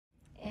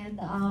And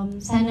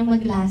sana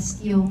mag-last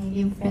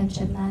yung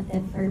friendship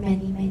natin for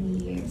many, many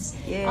years.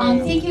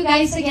 Thank you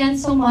guys again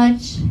so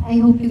much.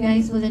 I hope you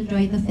guys will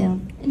enjoy the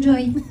film.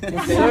 Enjoy!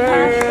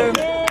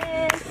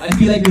 I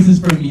feel like this is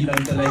for me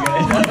lang talaga.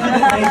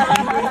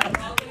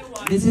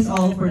 This is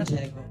all for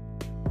Jego.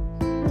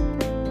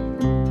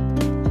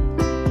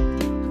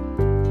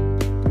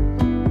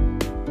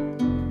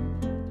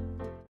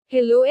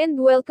 Hello and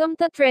welcome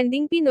to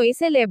Trending Pinoy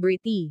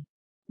Celebrity.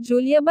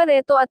 Julia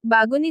Barretto at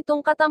bago nitong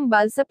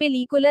katambal sa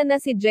pelikula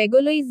na si Jego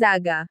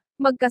Loyzaga,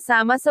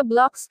 magkasama sa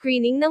block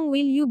screening ng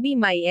Will You Be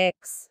My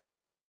Ex.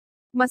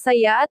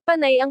 Masaya at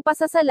panay ang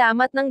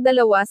pasasalamat ng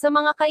dalawa sa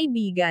mga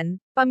kaibigan,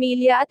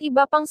 pamilya at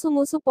iba pang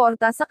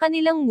sumusuporta sa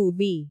kanilang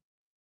movie.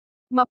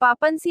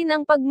 Mapapansin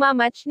ang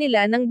pagmamatch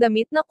nila ng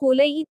damit na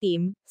kulay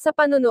itim, sa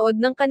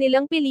panonood ng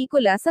kanilang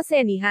pelikula sa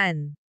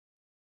Sinehan.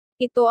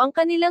 Ito ang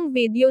kanilang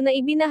video na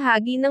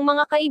ibinahagi ng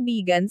mga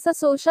kaibigan sa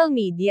social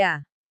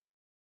media.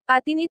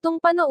 Atin itong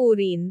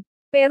panoorin,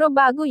 pero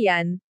bago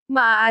yan,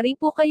 maaari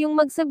po kayong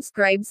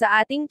mag-subscribe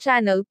sa ating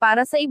channel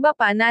para sa iba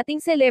pa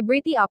nating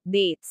celebrity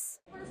updates.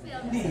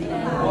 Thank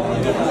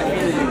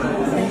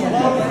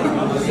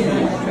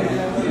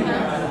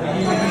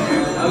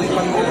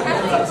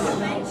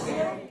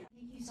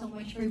you so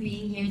much for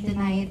being here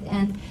tonight.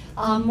 And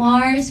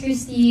Mars,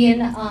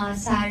 Christine,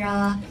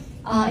 Sarah,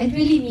 it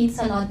really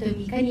means a lot to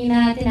me.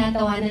 Kanina,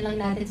 tinatawanan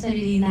lang natin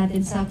sarili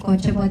natin sa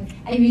kotse, but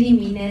I really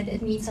mean it.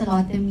 It means a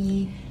lot to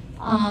me.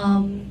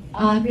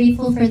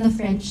 Grateful for the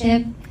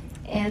friendship,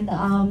 and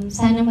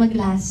sana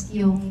mag-last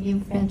yung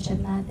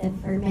friendship natin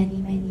for many,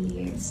 many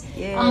years.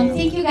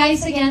 Thank you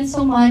guys again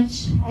so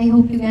much. I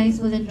hope you guys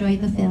will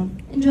enjoy the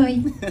film. Enjoy!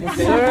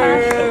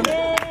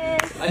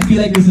 I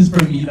feel like this is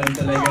for me lang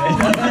talaga.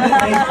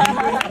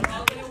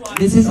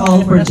 This is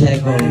all for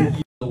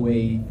Jego.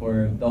 Away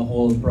for the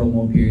whole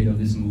promo period of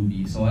this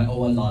movie, so I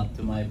owe a lot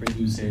to my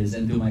producers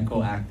and to my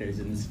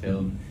co-actors in this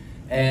film,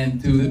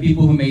 and to the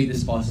people who made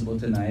this possible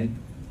tonight.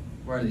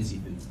 Where are they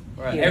seated?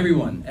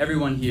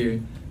 Everyone here,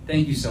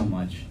 thank you so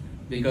much.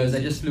 Because I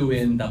just flew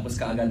in, tapos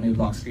kaagad may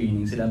block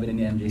screening, sinabi rin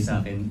ni MJ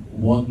sa akin,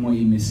 huwag mo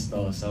i-miss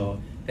to. So,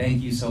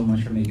 thank you so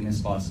much for making this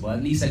possible.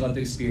 At least I got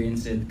to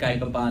experience it kahit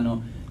pa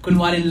paano.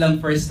 Kunwari lang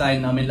first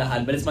time namin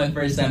lahat, but it's my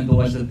first time to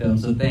watch the film,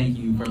 so thank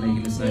you for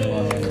making this night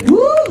possible.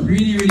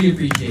 Really, really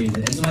appreciate it.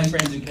 And to my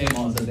friends who came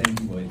also, thank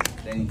you boys.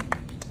 Thank you.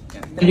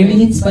 3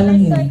 minutes pa lang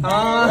yun.